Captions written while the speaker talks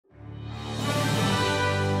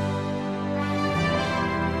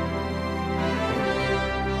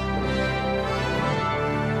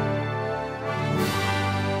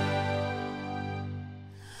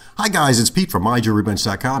Hi guys, it's Pete from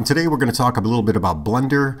MyJewelryBench.com. Today we're going to talk a little bit about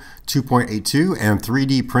Blender 2.82 and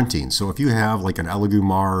 3D printing. So if you have like an Elegoo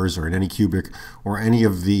Mars or an Anycubic or any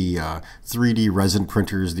of the 3D resin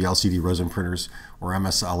printers, the LCD resin printers or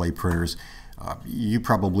MSLA printers, you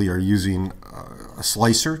probably are using a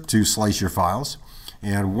slicer to slice your files.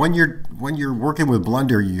 And when you're working with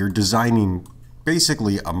Blender, you're designing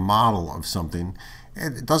basically a model of something.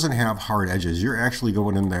 It doesn't have hard edges. You're actually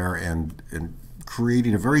going in there and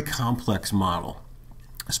creating a very complex model,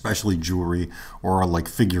 especially jewelry or like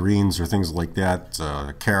figurines or things like that,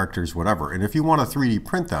 characters, whatever. And if you want to 3D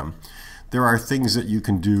print them, there are things that you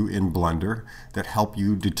can do in Blender that help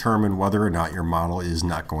you determine whether or not your model is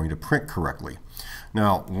not going to print correctly.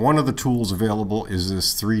 Now, one of the tools available is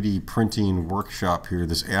this 3D printing workshop here,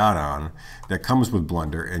 this add-on that comes with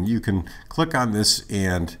Blender, and you can click on this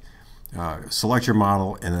and select your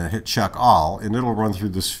model and then hit check all, and it'll run through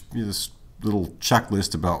this little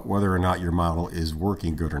checklist about whether or not your model is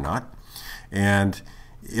working good or not. And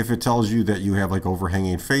if it tells you that you have like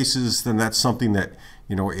overhanging faces, then that's something that,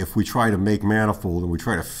 you know, if we try to make manifold and we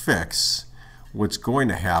try to fix, what's going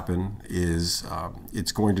to happen is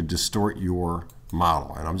it's going to distort your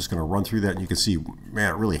model. And I'm just going to run through that, and you can see,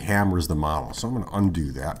 man, it really hammers the model. So I'm going to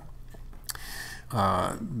undo that.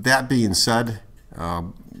 That being said,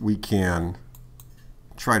 we can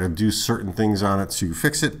try to do certain things on it to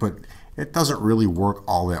fix it, but it doesn't really work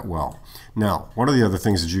all that well. Now, one of the other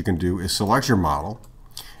things that you can do is select your model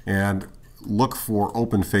and look for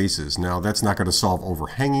open faces. Now, that's not going to solve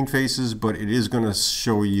overhanging faces, but it is going to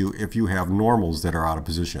show you if you have normals that are out of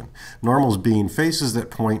position. Normals being faces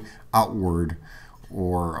that point outward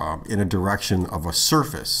or in a direction of a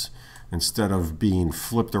surface instead of being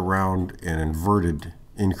flipped around and inverted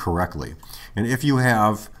incorrectly. And if you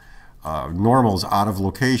have normals out of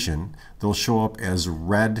location, they'll show up as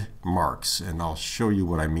red marks, and I'll show you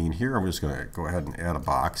what I mean here. I'm just going to go ahead and add a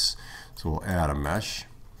box. So we'll add a mesh,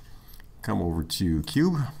 come over to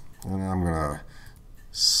cube, and I'm going to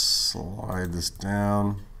slide this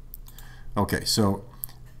down. Okay, so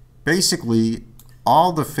basically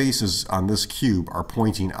all the faces on this cube are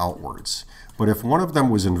pointing outwards. But if one of them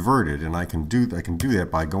was inverted, and I can do that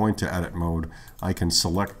by going to edit mode, I can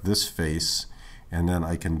select this face, and then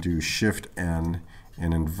I can do Shift N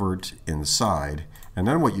and invert inside. And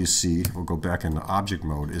then what you see, we'll go back into object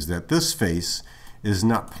mode, is that this face is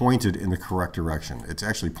not pointed in the correct direction. It's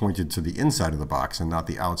actually pointed to the inside of the box and not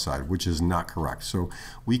the outside, which is not correct. So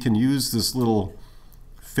we can use this little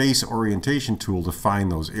face orientation tool to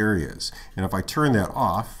find those areas. And if I turn that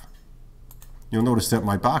off, you'll notice that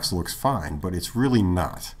my box looks fine, but it's really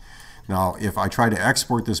not. Now, if I try to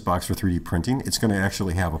export this box for 3D printing, it's going to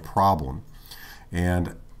actually have a problem.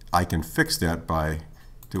 And I can fix that by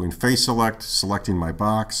doing face select, selecting my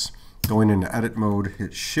box, going into edit mode,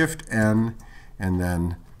 hit Shift N, and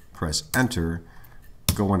then press enter,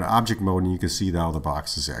 go into object mode, and you can see now the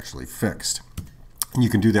box is actually fixed. And you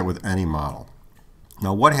can do that with any model.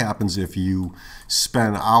 Now, what happens if you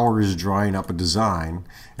spend hours drawing up a design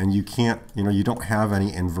and you can't, you don't have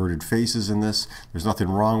any inverted faces in this? There's nothing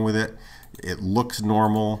wrong with it. It looks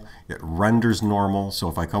normal. It renders normal. So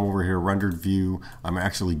if I come over here, rendered view, I'm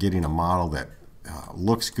actually getting a model that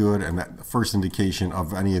looks good, and that the first indication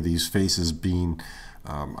of any of these faces being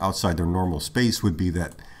outside their normal space would be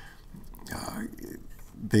that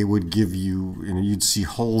they would give you, you'd see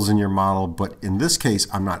holes in your model, but in this case,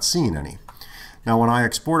 I'm not seeing any. Now, when I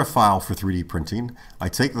export a file for 3D printing, I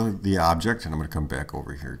take the object, and I'm going to come back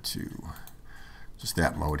over here to just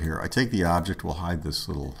that mode here. I take the object, we'll hide this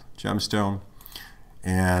little gemstone,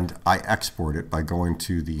 and I export it by going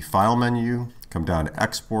to the File menu, come down to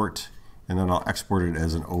Export, and then I'll export it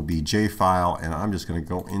as an OBJ file, and I'm just going to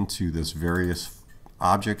go into this various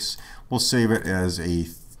objects. We'll save it as a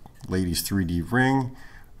ladies 3D ring.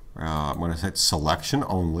 I'm going to hit selection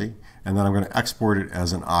only, and then I'm going to export it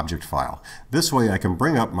as an object file. This way I can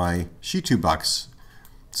bring up my Sheet 2 box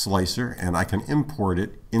slicer and I can import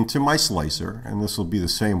it into my slicer, and this will be the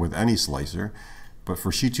same with any slicer. But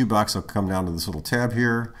for Sheet 2 box, I'll come down to this little tab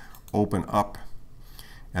here, open up,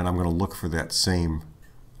 and I'm going to look for that same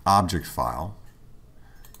object file.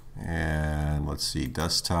 And let's see,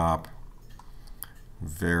 desktop,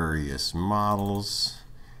 various models,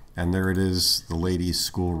 and there it is, the ladies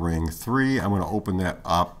school ring 3. I'm going to open that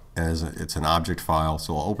up as it's an object file,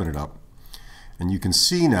 so I'll open it up, and you can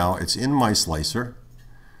see now it's in my slicer,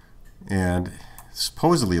 and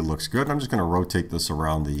supposedly it looks good. I'm just going to rotate this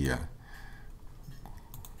around the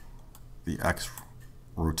X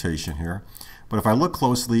rotation here, but if I look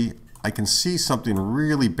closely, I can see something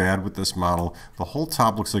really bad with this model. The whole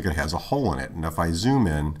top looks like it has a hole in it, and if I zoom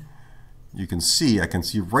in, you can see, I can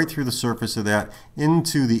see right through the surface of that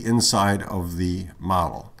into the inside of the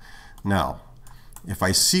model. Now, if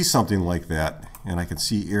I see something like that, and I can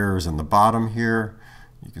see errors on the bottom here,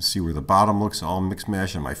 you can see where the bottom looks all mixed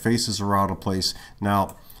mash and my faces are out of place.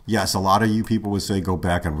 Now, yes, a lot of you people would say go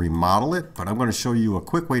back and remodel it, but I'm going to show you a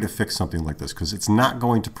quick way to fix something like this because it's not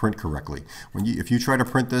going to print correctly. If you try to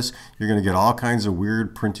print this, you're going to get all kinds of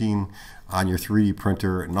weird printing on your 3D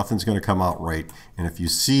printer. Nothing's going to come out right. And if you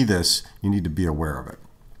see this, you need to be aware of it.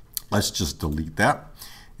 Let's just delete that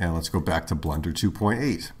and let's go back to Blender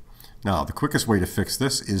 2.8. Now, the quickest way to fix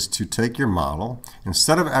this is to take your model.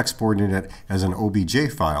 Instead of exporting it as an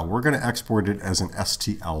OBJ file, we're going to export it as an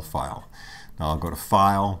STL file. Now, I'll go to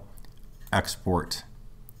File, Export,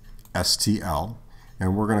 STL,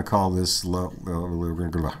 and we're going to call this file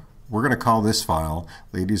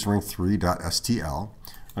ladiesring3.stl.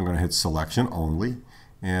 I'm going to hit Selection Only,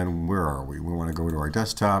 and where are we? We want to go to our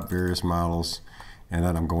desktop, various models, and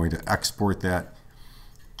then I'm going to export that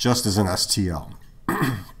just as an STL.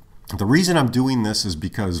 The reason I'm doing this is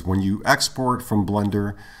because when you export from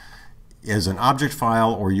Blender as an object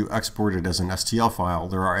file or you export it as an STL file,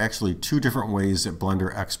 there are actually two different ways that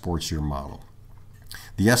Blender exports your model.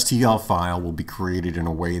 The STL file will be created in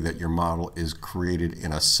a way that your model is created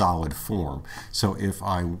in a solid form. So if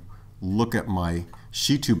I look at my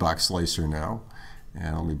Sheet 2 box slicer now,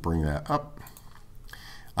 and let me bring that up,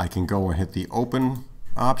 I can go and hit the Open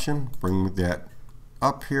option, bring that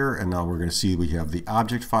up here, and now we're going to see we have the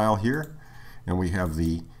object file here and we have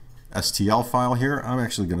the STL file here. I'm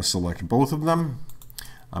actually going to select both of them.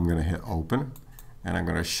 I'm going to hit Open, and I'm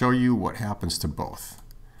going to show you what happens to both.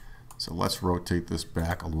 So let's rotate this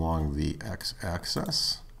back along the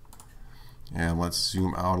x-axis, and let's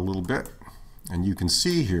zoom out a little bit, and you can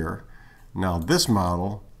see here now this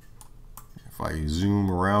model, if I zoom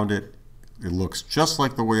around it, it looks just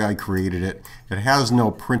like the way I created it. It has no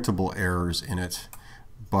printable errors in it.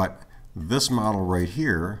 But this model right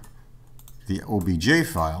here, the OBJ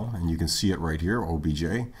file, and you can see it right here, OBJ,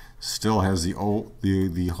 still has the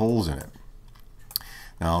holes in it.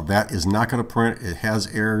 Now that is not going to print. It has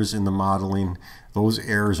errors in the modeling. Those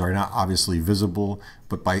errors are not obviously visible,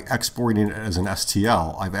 but by exporting it as an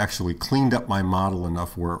STL, I've actually cleaned up my model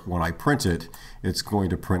enough where when I print it, it's going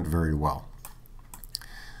to print very well.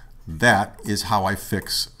 That is how I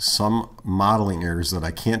fix some modeling errors that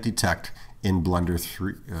I can't detect in Blender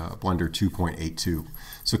 2.82.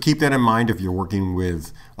 So keep that in mind if you're working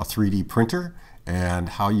with a 3D printer and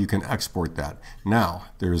how you can export that. Now,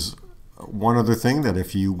 there's one other thing that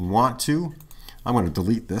if you want to, I'm going to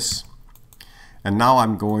delete this. And now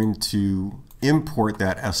I'm going to import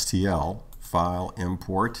that STL, File,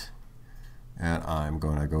 Import, and I'm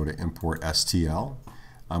going to go to Import STL.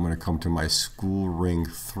 I'm going to come to my School Ring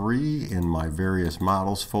 3 in my various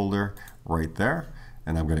models folder right there.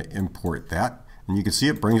 And I'm going to import that, and you can see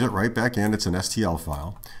it brings it right back in. It's an STL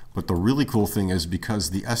file, but the really cool thing is because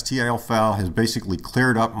the STL file has basically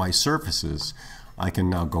cleared up my surfaces, I can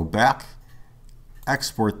now go back,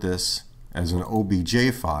 export this as an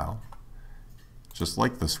OBJ file just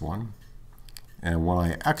like this one, and when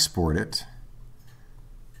I export it,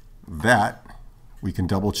 that we can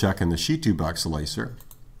double check in the Sheet 2 box slicer.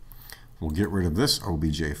 We'll get rid of this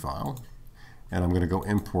OBJ file, and I'm going to go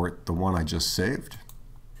import the one I just saved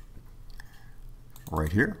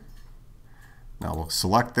right here. Now we'll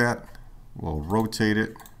select that, we'll rotate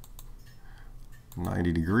it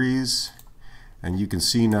 90 degrees, and you can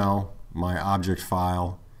see now my object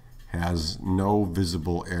file has no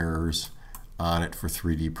visible errors on it for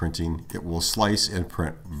 3D printing. It will slice and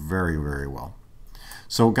print very, very well.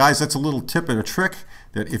 So guys, that's a little tip and a trick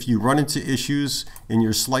that if you run into issues in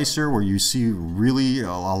your slicer where you see really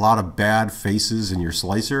a lot of bad faces in your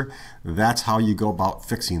slicer, that's how you go about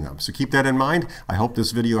fixing them. So keep that in mind. I hope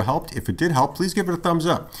this video helped. If it did help, please give it a thumbs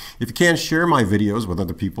up. If you can, share my videos with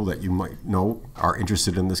other people that you might know are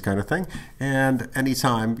interested in this kind of thing. And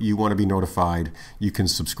anytime you want to be notified, you can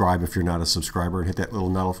subscribe if you're not a subscriber and hit that little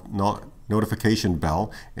notification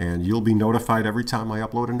bell, and you'll be notified every time I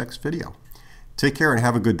upload a next video. Take care and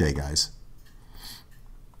have a good day, guys.